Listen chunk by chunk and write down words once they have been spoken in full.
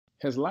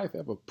Has life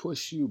ever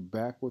pushed you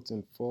backwards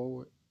and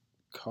forward,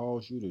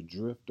 caused you to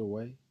drift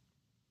away,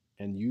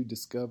 and you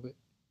discovered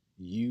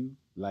you,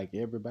 like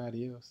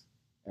everybody else,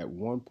 at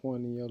one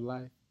point in your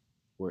life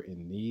were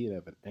in need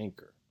of an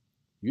anchor?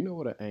 You know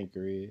what an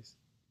anchor is?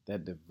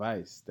 That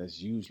device that's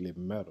usually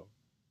metal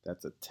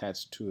that's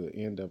attached to the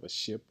end of a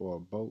ship or a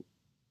boat.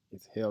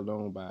 It's held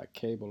on by a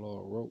cable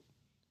or a rope.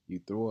 You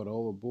throw it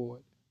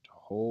overboard to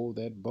hold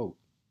that boat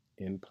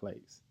in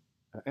place.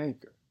 An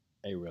anchor,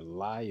 a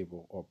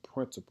reliable or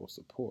principal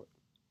support.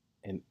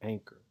 An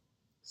anchor,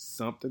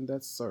 something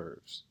that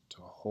serves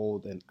to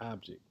hold an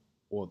object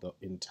or the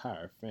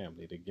entire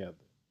family together.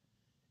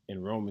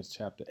 In Romans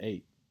chapter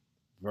 8,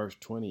 verse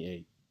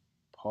 28,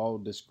 Paul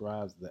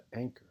describes the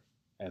anchor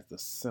as the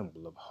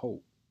symbol of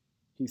hope.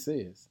 He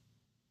says,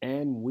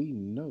 "And we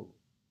know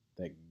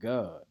that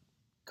God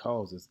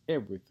causes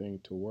everything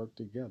to work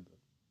together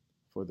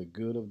for the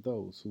good of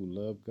those who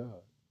love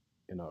God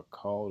and are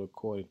called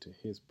according to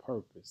his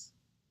purpose."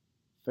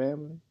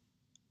 Family,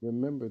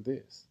 remember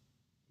this: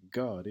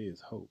 God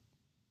is hope,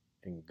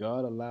 and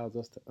God allows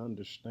us to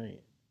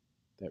understand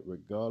that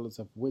regardless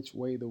of which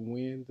way the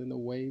winds and the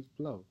waves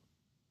blow,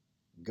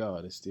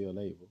 God is still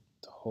able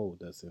to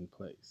hold us in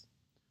place.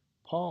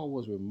 Paul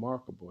was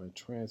remarkable and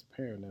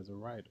transparent as a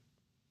writer.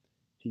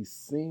 He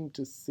seemed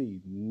to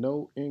see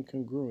no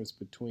incongruence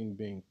between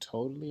being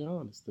totally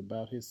honest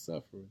about his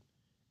suffering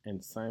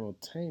and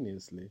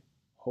simultaneously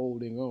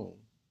holding on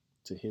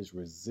to his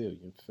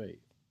resilient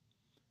faith.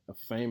 A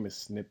famous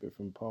snippet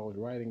from Paul's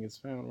writing is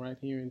found right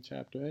here in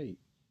chapter 8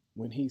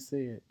 when he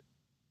said,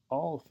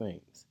 "All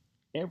things,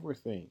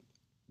 everything,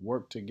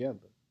 work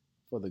together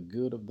for the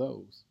good of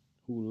those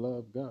who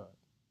love God."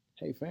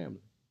 Hey,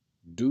 family,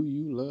 do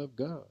you love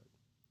God?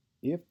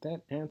 If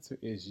that answer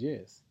is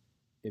yes,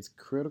 it's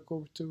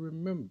critical to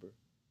remember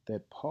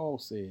that Paul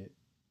said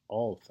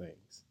all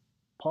things.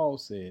 Paul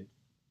said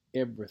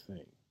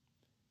everything.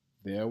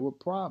 There were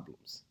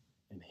problems,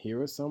 and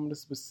here are some of the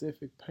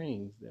specific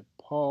pains that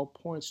Paul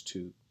points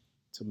to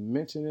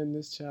mention in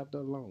this chapter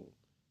alone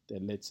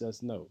that lets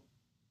us know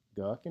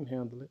God can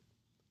handle it.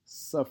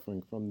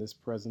 Suffering from this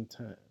present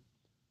time,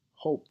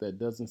 hope that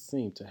doesn't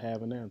seem to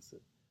have an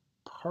answer,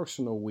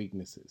 personal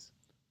weaknesses,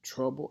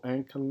 trouble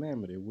and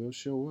calamity will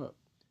show up,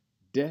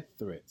 death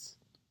threats,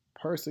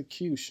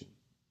 persecution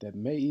that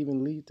may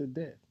even lead to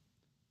death.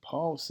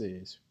 Paul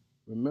says,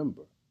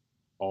 remember,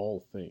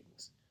 all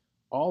things.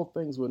 All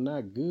things were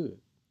not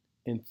good.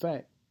 In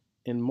fact,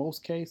 in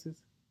most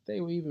cases, they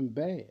were even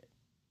bad.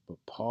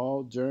 But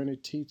Paul's journey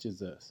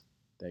teaches us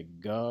that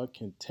God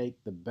can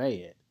take the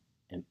bad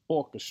and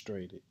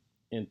orchestrate it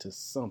into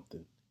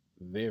something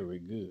very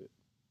good.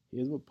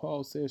 Here's what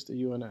Paul says to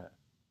you and I: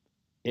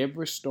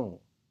 every storm,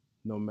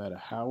 no matter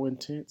how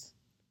intense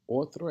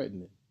or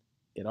threatening,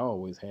 it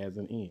always has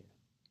an end.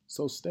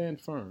 So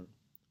stand firm.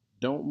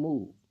 Don't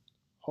move.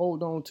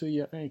 Hold on to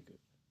your anchor,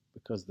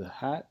 because the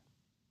hot,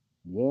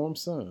 warm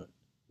sun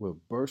will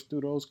burst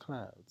through those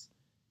clouds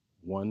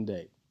one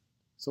day.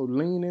 So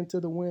lean into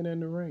the wind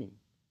and the rain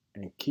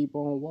and keep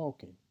on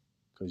walking,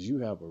 because you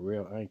have a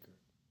real anchor.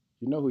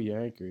 You know who your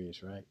anchor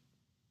is, right?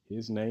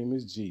 His name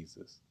is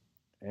Jesus.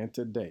 And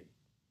today,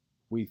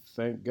 we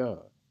thank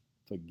God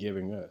for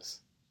giving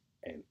us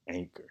an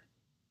anchor.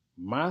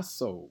 My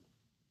soul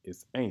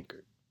is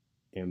anchored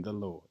in the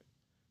Lord.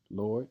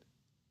 Lord,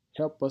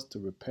 help us to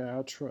repair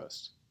our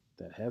trust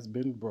that has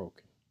been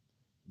broken.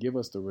 Give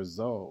us the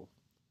resolve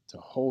to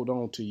hold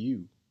on to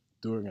you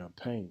during our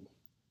pain.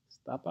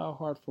 Stop our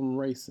heart from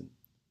racing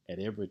at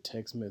every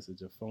text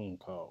message or phone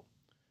call,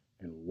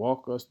 and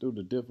walk us through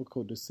the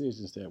difficult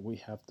decisions that we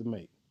have to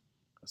make.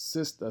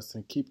 Assist us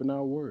in keeping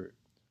our word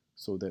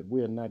so that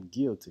we are not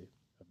guilty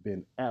of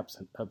being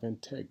absent of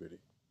integrity.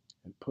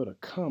 And put a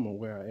comma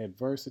where our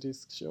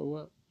adversities show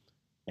up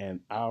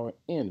and our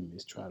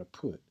enemies try to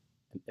put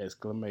an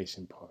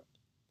exclamation point.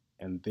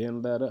 And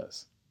then let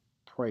us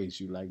praise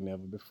you like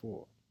never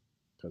before,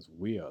 because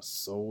we are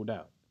sold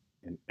out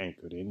and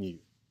anchored in you.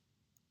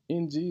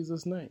 In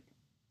Jesus' name,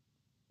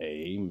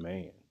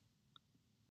 amen.